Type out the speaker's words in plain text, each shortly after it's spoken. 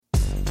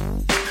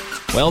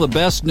Well, the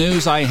best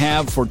news I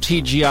have for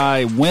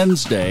TGI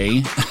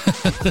Wednesday,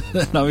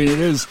 I mean, it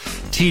is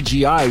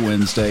TGI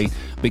Wednesday,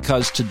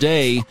 because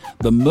today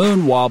the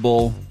moon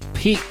wobble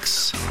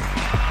peaks.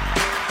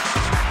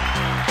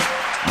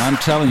 I'm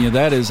telling you,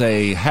 that is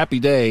a happy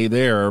day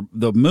there.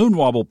 The moon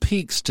wobble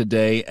peaks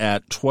today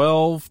at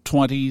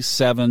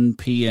 12:27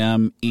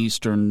 p.m.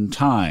 Eastern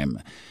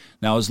Time.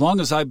 Now, as long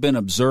as I've been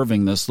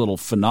observing this little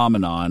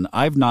phenomenon,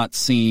 I've not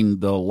seen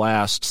the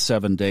last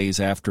 7 days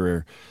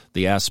after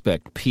the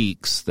aspect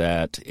peaks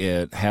that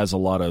it has a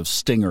lot of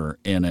stinger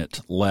in it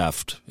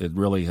left. It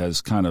really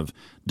has kind of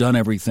done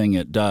everything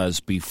it does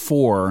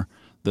before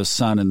the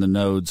sun and the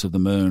nodes of the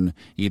moon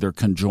either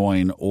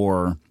conjoin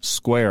or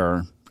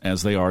square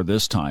as they are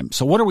this time.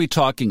 So what are we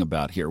talking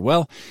about here?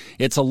 Well,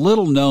 it's a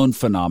little-known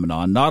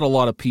phenomenon. Not a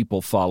lot of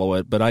people follow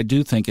it, but I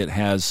do think it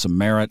has some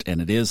merit, and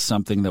it is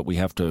something that we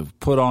have to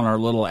put on our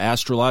little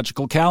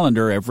astrological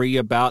calendar every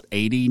about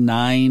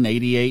 89,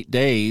 88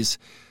 days.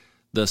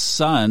 The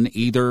sun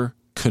either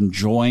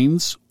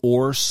conjoins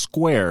or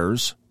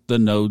squares the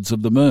nodes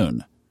of the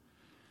moon.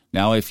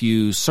 Now, if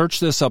you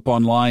search this up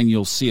online,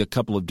 you'll see a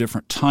couple of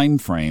different time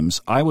frames.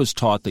 I was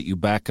taught that you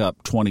back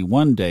up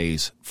 21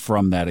 days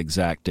from that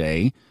exact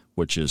day,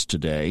 which is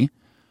today.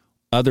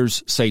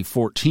 Others say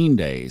 14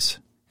 days.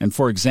 And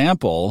for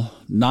example,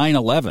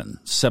 9/11,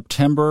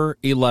 September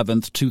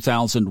 11th,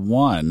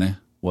 2001,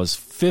 was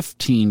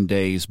 15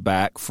 days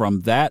back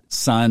from that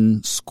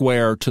sun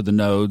square to the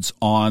nodes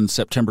on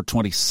September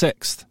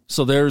 26th.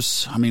 So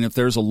if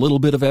there's a little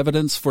bit of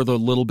evidence for the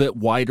little bit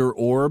wider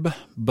orb,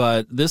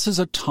 but this is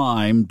a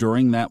time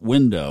during that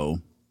window,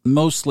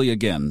 mostly,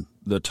 again,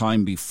 the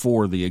time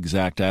before the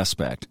exact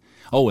aspect.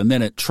 Oh, and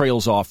then it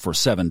trails off for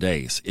 7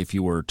 days if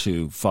you were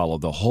to follow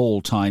the whole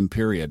time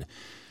period.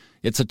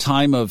 It's a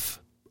time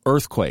of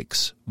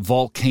earthquakes,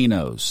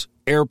 volcanoes,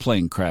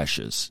 airplane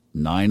crashes,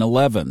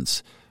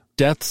 9/11s,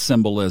 death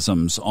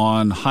symbolisms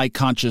on high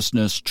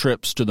consciousness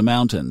trips to the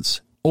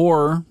mountains,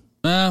 or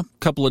a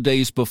couple of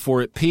days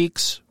before it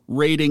peaks,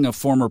 raiding a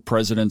former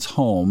president's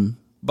home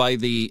by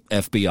the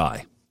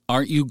FBI.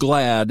 Aren't you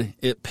glad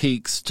it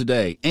peaks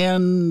today?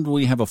 And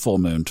we have a full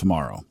moon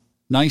tomorrow.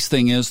 Nice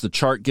thing is the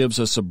chart gives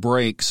us a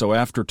break, so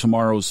after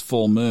tomorrow's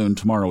full moon,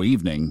 tomorrow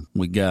evening,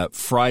 we got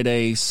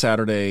Friday,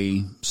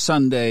 Saturday,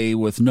 Sunday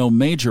with no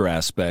major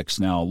aspects.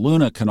 Now,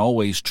 Luna can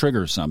always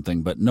trigger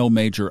something, but no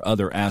major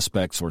other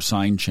aspects or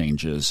sign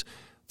changes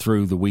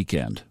through the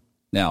weekend.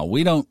 Now,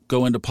 we don't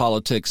go into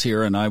politics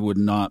here, and I would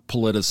not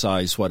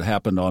politicize what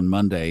happened on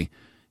Monday.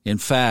 In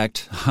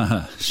fact,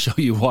 show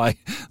you why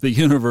the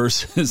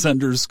universe is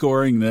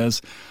underscoring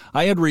this.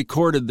 I had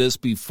recorded this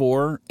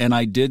before, and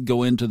I did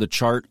go into the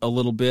chart a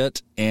little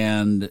bit,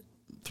 and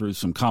through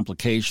some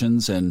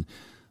complications and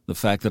the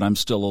fact that I'm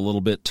still a little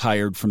bit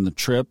tired from the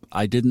trip,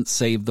 I didn't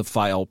save the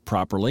file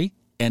properly,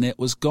 and it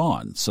was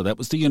gone. So that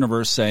was the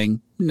universe saying,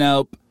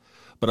 nope.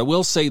 But I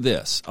will say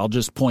this, I'll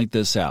just point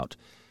this out,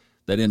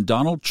 that in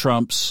Donald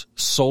Trump's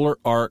solar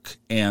arc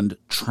and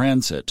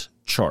transit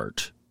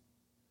chart,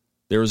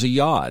 there is a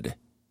yod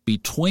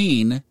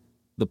between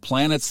the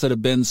planets that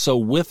have been so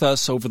with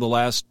us over the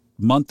last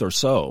month or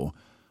so.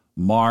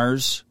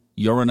 Mars,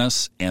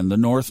 Uranus, and the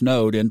North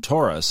Node in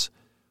Taurus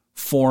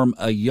form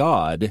a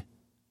yod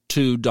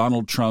to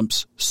Donald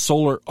Trump's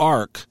solar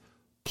arc,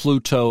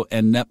 Pluto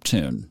and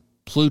Neptune.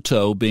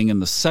 Pluto being in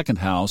the second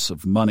house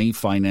of money,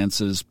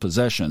 finances,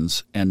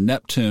 possessions, and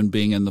Neptune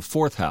being in the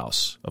fourth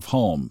house of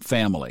home,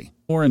 family.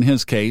 Or in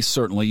his case,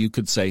 certainly you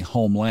could say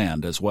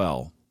homeland as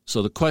well.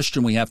 So the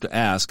question we have to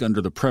ask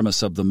under the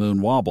premise of the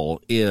moon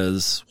wobble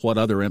is, what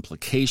other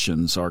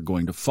implications are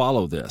going to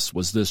follow this?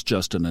 Was this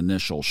just an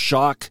initial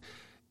shock,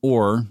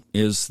 or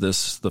is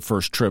this the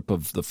first trip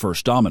of the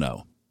first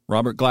domino?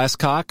 Robert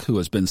Glasscock, who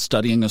has been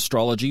studying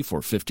astrology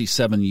for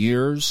 57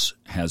 years,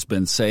 has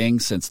been saying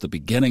since the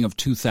beginning of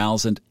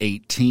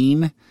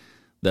 2018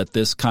 that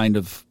this kind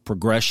of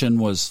progression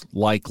was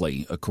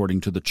likely, according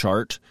to the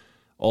chart.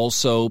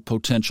 Also,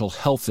 potential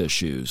health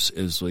issues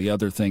is the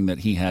other thing that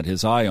he had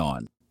his eye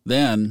on.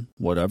 Then,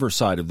 whatever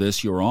side of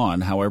this you're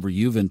on, however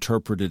you've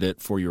interpreted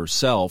it for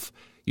yourself,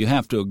 you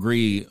have to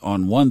agree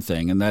on one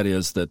thing, and that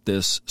is that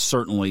this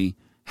certainly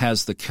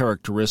has the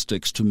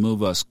characteristics to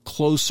move us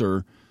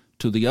closer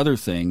to the other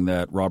thing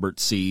that Robert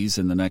sees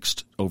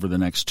over the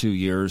next 2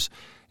 years,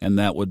 and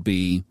that would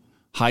be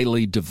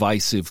highly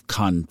divisive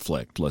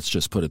conflict. Let's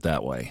just put it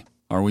that way.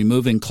 Are we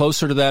moving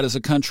closer to that as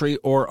a country,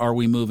 or are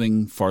we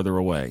moving farther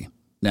away?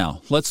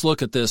 Now, let's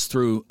look at this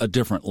through a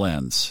different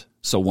lens.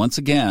 So once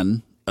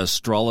again,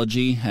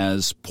 astrology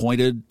has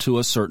pointed to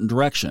a certain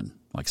direction.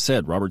 Like I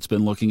said, Robert's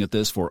been looking at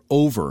this for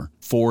over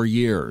 4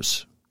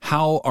 years.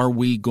 How are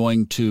we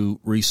going to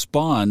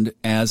respond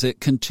as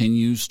it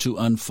continues to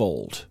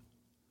unfold?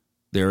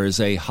 There is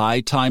a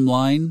high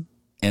timeline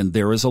and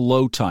there is a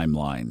low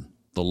timeline.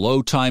 The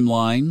low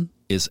timeline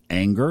is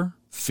anger,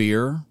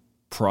 fear,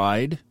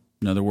 pride.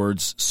 In other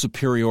words,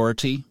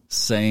 superiority,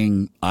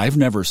 saying, I've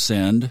never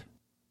sinned.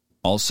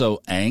 Also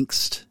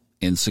angst,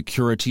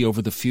 insecurity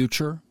over the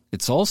future.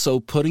 It's also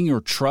putting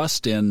your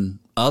trust in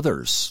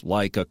others,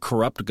 like a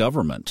corrupt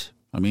government,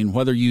 I mean,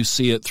 whether you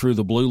see it through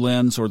the blue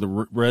lens or the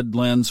red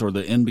lens or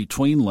the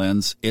in-between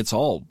lens, it's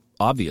all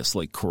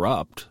obviously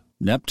corrupt.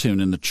 Neptune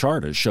in the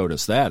chart has showed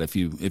us that. If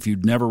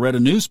you'd never read a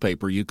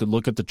newspaper, you could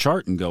look at the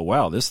chart and go,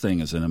 wow, this thing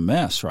is in a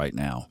mess right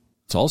now.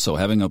 It's also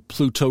having a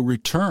Pluto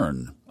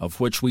return, of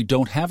which we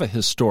don't have a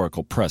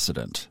historical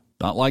precedent.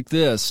 Not like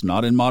this,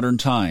 not in modern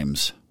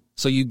times.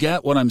 So you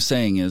get what I'm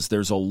saying is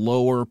there's a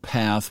lower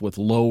path with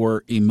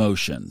lower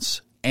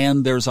emotions,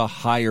 and there's a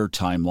higher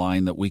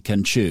timeline that we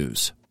can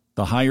choose.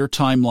 The higher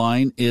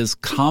timeline is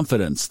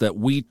confidence that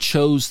we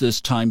chose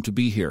this time to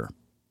be here.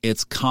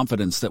 It's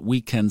confidence that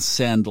we can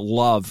send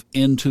love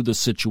into the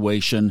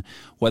situation,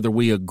 whether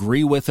we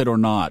agree with it or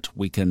not.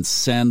 We can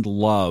send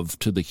love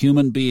to the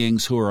human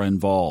beings who are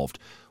involved,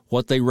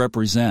 what they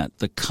represent,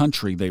 the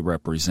country they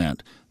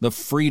represent, the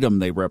freedom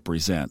they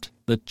represent,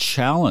 the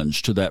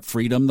challenge to that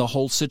freedom the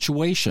whole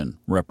situation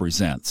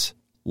represents.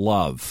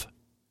 Love.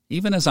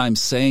 Even as I'm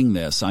saying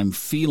this, I'm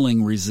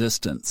feeling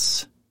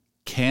resistance.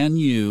 Can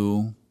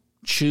you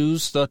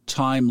choose the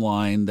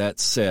timeline that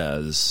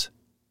says,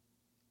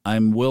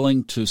 I'm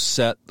willing to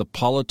set the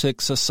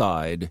politics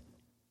aside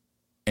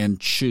and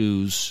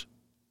choose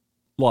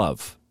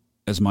love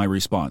as my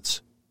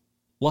response?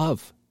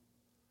 Love.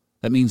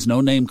 That means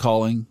no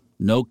name-calling,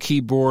 no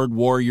keyboard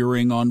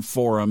warrioring on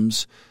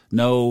forums,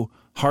 no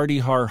hardy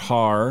har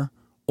har,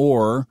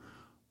 or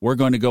we're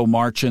going to go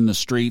march in the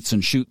streets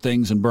and shoot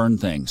things and burn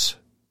things.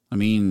 I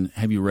mean,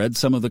 have you read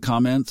some of the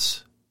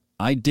comments?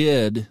 I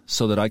did,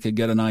 so that I could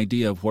get an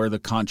idea of where the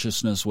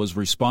consciousness was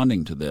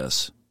responding to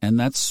this. And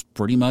that's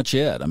pretty much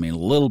it. I mean, a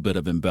little bit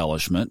of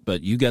embellishment,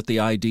 but you get the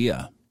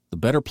idea. The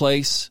better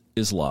place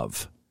is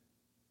love.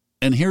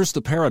 And here's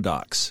the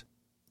paradox.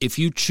 If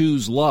you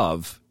choose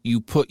love,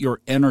 you put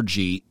your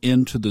energy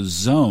into the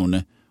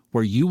zone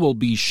where you will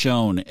be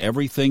shown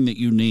everything that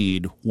you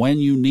need when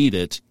you need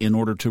it in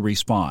order to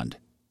respond.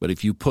 But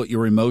if you put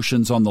your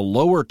emotions on the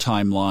lower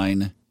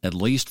timeline, at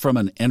least from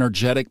an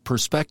energetic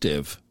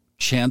perspective,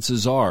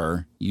 chances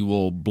are you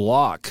will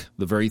block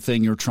the very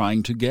thing you're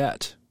trying to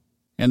get.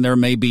 And there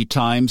may be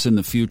times in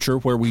the future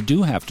where we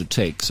do have to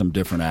take some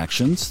different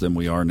actions than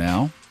we are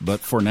now. But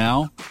for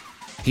now,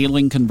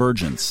 healing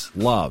convergence,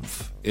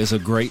 love, is a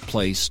great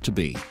place to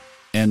be.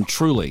 And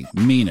truly,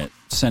 mean it.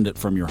 Send it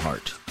from your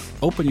heart.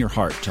 Open your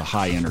heart to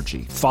high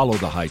energy. Follow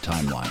the high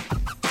timeline.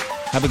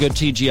 Have a good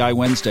TGI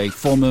Wednesday.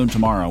 Full moon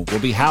tomorrow. We'll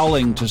be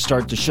howling to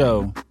start the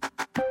show.